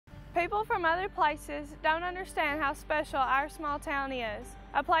People from other places don't understand how special our small town is.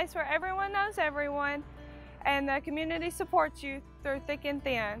 A place where everyone knows everyone and the community supports you through thick and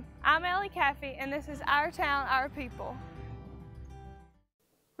thin. I'm Ellie Caffey, and this is Our Town, Our People.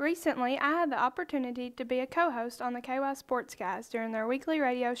 Recently, I had the opportunity to be a co-host on the KY Sports Guys during their weekly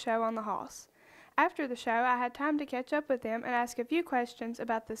radio show on the Hoss. After the show, I had time to catch up with them and ask a few questions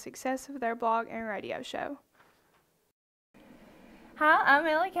about the success of their blog and radio show. Hi, I'm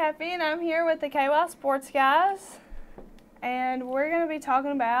Ellie Caffey, and I'm here with the KY Sports Guys, and we're going to be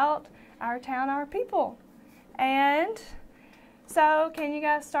talking about Our Town, Our People. And so, can you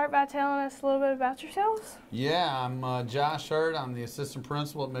guys start by telling us a little bit about yourselves? Yeah, I'm Josh Hurd. I'm the assistant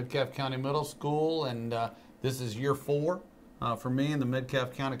principal at Metcalfe County Middle School, and this is year 4 for me in the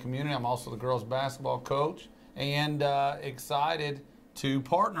Metcalfe County community. I'm also the girls basketball coach, and excited to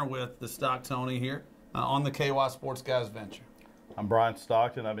partner with the Stocktonian here on the KY Sports Guys venture. I'm Brian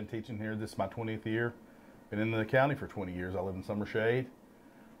Stockton. I've been teaching here. This is my 20th year. Been in the county for 20 years. I live in Summer Shade.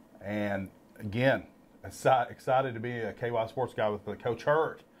 And again, excited to be a KY Sports Guy with Coach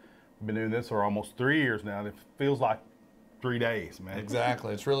Hurt. We've been doing this for almost 3 years now. It feels like 3 days, man.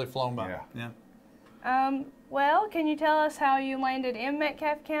 Exactly. It's really flown by. Yeah. Well, can you tell us how you landed in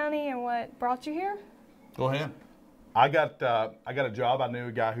Metcalfe County and what brought you here? Go ahead. I got a job. I knew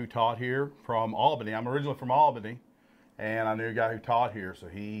a guy who taught here from Albany. I'm originally from Albany, and I knew a guy who taught here. So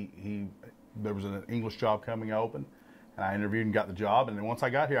there was an English job coming open, and I interviewed and got the job. And then once I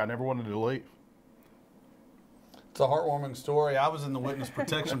got here, I never wanted to leave. It's a heartwarming story. I was in the witness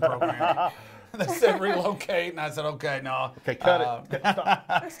protection program. They said relocate, and I said, okay, no. Okay, cut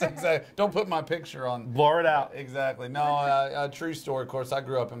it. Stop. Don't put my picture on. Blur it out. Exactly. No, a true story. Of course, I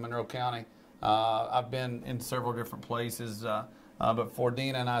grew up in Monroe County. I've been in several different places, but for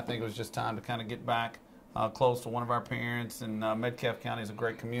Dina and I think it was just time to kind of get back close to one of our parents. And Metcalfe County is a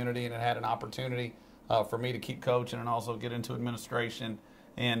great community, and it had an opportunity for me to keep coaching and also get into administration.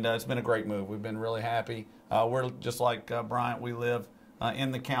 And it's been a great move. We've been really happy. We're just like Bryant. We live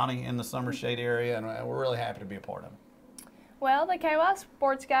in the county, in the Summer Shade area, and we're really happy to be a part of it. Well, the KY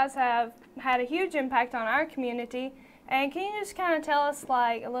Sports Guys have had a huge impact on our community. And can you just kind of tell us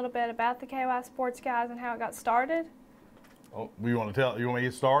like a little bit about the KY Sports Guys and how it got started? Oh, you want me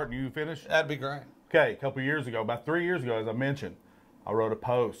to start and you finish? That'd be great. Okay, a couple of years ago, about 3 years ago, as I mentioned, I wrote a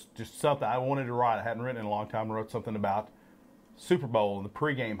post, just something I wanted to write. I hadn't written in a long time. I wrote something about Super Bowl and the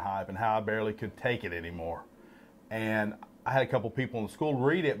pregame hype and how I barely could take it anymore. And I had a couple people in the school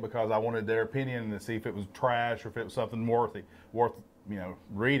read it because I wanted their opinion and to see if it was trash or if it was something worth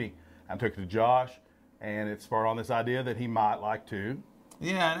reading. I took it to Josh, and it spurred on this idea that he might like to.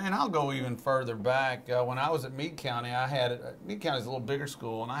 Yeah, and I'll go even further back. When I was at Meade County, Meade County is a little bigger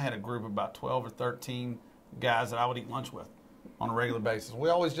school, and I had a group of about 12 or 13 guys that I would eat lunch with on a regular basis. We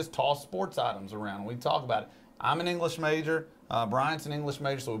always just toss sports items around. We'd talk about it. I'm an English major. Brian's an English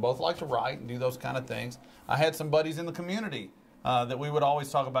major, so we both like to write and do those kind of things. I had some buddies in the community that we would always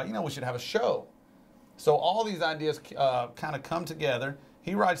talk about, we should have a show. So all these ideas kind of come together.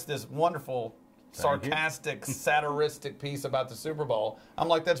 He writes this wonderful, sarcastic, satiristic piece about the Super Bowl. I'm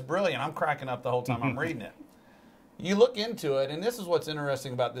like, that's brilliant. I'm cracking up the whole time I'm reading it. You look into it, and this is what's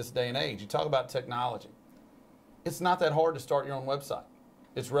interesting about this day and age. You talk about technology. It's not that hard to start your own website.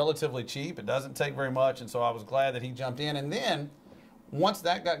 It's relatively cheap. It doesn't take very much, and so I was glad that he jumped in. And then once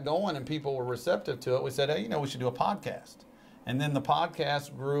that got going and people were receptive to it, we said, hey, we should do a podcast. And then the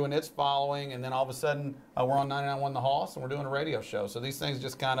podcast grew in its following, and then all of a sudden we're on 99.1 The Hoss, and we're doing a radio show. So these things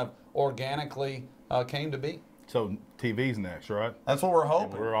just kind of organically came to be. So TV's next, right? That's what we're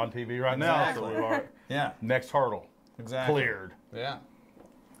hoping. We're on TV right now, so we are. Yeah. Next hurdle. Exactly. Cleared. Yeah.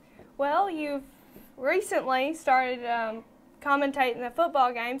 Well, you've recently started commentating the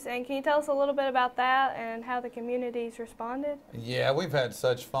football games, and can you tell us a little bit about that and how the community's responded? Yeah, we've had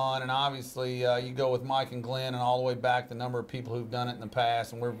such fun, and obviously you go with Mike and Glenn and all the way back, the number of people who've done it in the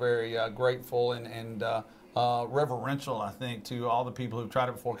past, and we're very grateful and reverential, I think, to all the people who've tried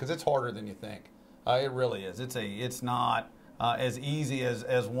it before, because it's harder than you think. It really is. It's not as easy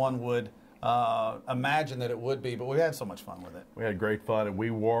as one would imagine that it would be, but we had so much fun with it. We had great fun, and we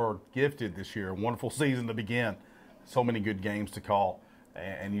were gifted this year. A wonderful season to begin. So many good games to call,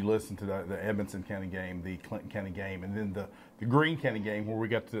 and you listen to the Edmonson County game, the Clinton County game, and then the Greene County game, where we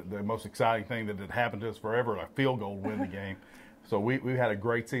got the most exciting thing that had happened to us forever, a field goal to win the game. So we had a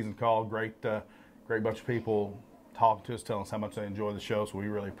great season call, great bunch of people talking to us, telling us how much they enjoy the show. So we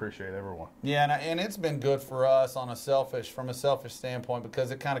really appreciate everyone. Yeah, and it's been good for us from a selfish standpoint, because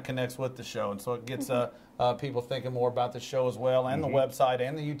it kind of connects with the show, and so it gets people thinking more about the show as well, and the website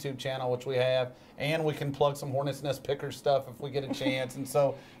and the YouTube channel, which we have, and we can plug some Hornets Nest Picker stuff if we get a chance, and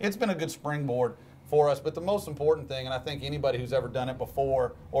so it's been a good springboard for us. But the most important thing, and I think anybody who's ever done it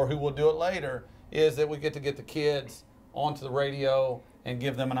before or who will do it later, is that we get to get the kids onto the radio and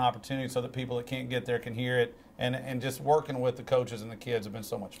give them an opportunity so that people that can't get there can hear it. And just working with the coaches and the kids have been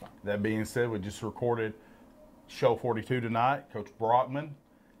so much fun. That being said, we just recorded show 42 tonight. Coach Brockman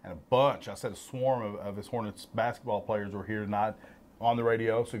and a bunch, I said a swarm of his Hornets basketball players were here tonight on the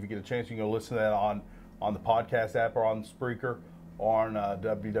radio. So if you get a chance, you can go listen to that on the podcast app or on Spreaker or on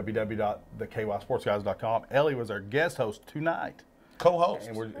www.thekysportsguys.com. Ellie was our guest host tonight. Co-host.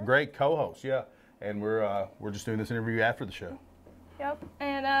 And we're great co-host, yeah. And we're just doing this interview after the show. Yep,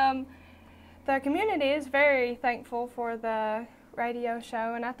 and the community is very thankful for the radio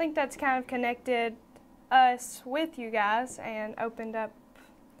show, and I think that's kind of connected us with you guys and opened up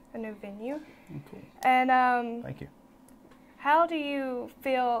a new venue. Cool. And Thank you. how do you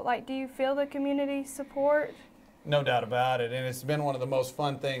feel? Like, do you feel the community support? No doubt about it, and it's been one of the most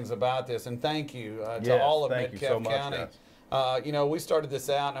fun things about this. And thank you to all of Metcalf County. You know, we started this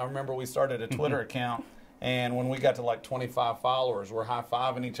out, and I remember we started a Twitter account. And when we got to like 25 followers, we're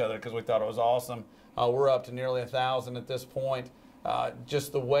high-fiving each other because we thought it was awesome. We're up to nearly 1,000 at this point.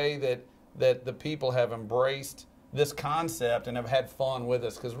 Just the way that the people have embraced this concept and have had fun with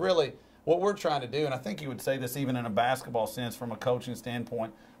us. Because really, what we're trying to do, and I think you would say this even in a basketball sense from a coaching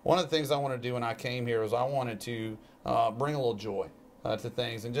standpoint, one of the things I wanted to do when I came here was I wanted to bring a little joy to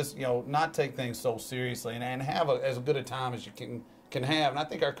things and just, you know, not take things so seriously and have as good a time as you can have. And I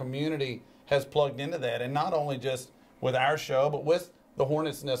think our community has plugged into that, and not only just with our show, but with the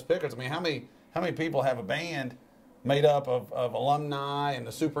Hornets Nest Pickers. I mean, how many people have a band made up of alumni and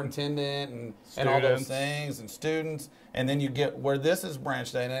the superintendent and all those things and students, and then you get where this is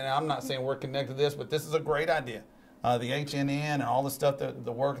branched out. And I'm not saying we're connected to this, but this is a great idea. The HNN and all the stuff,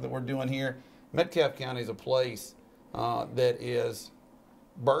 the work that we're doing here. Metcalf County is a place that is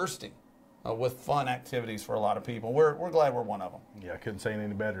bursting with fun activities for a lot of people. We're glad we're one of them. Yeah, I couldn't say it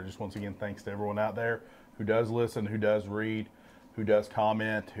any better. Just once again, thanks to everyone out there who does listen, who does read, who does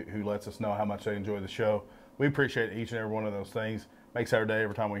comment, who lets us know how much they enjoy the show. We appreciate each and every one of those things. Makes our day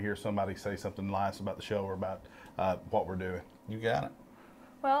every time we hear somebody say something nice about the show or about what we're doing. You got it.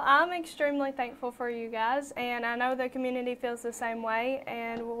 Well, I'm extremely thankful for you guys, and I know the community feels the same way,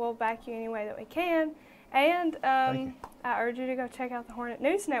 and we'll back you any way that we can. And I urge you to go check out the Hornet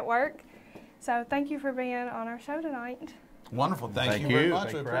News Network. So thank you for being on our show tonight. Wonderful. Thank you very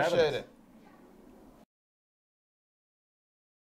much. We appreciate it.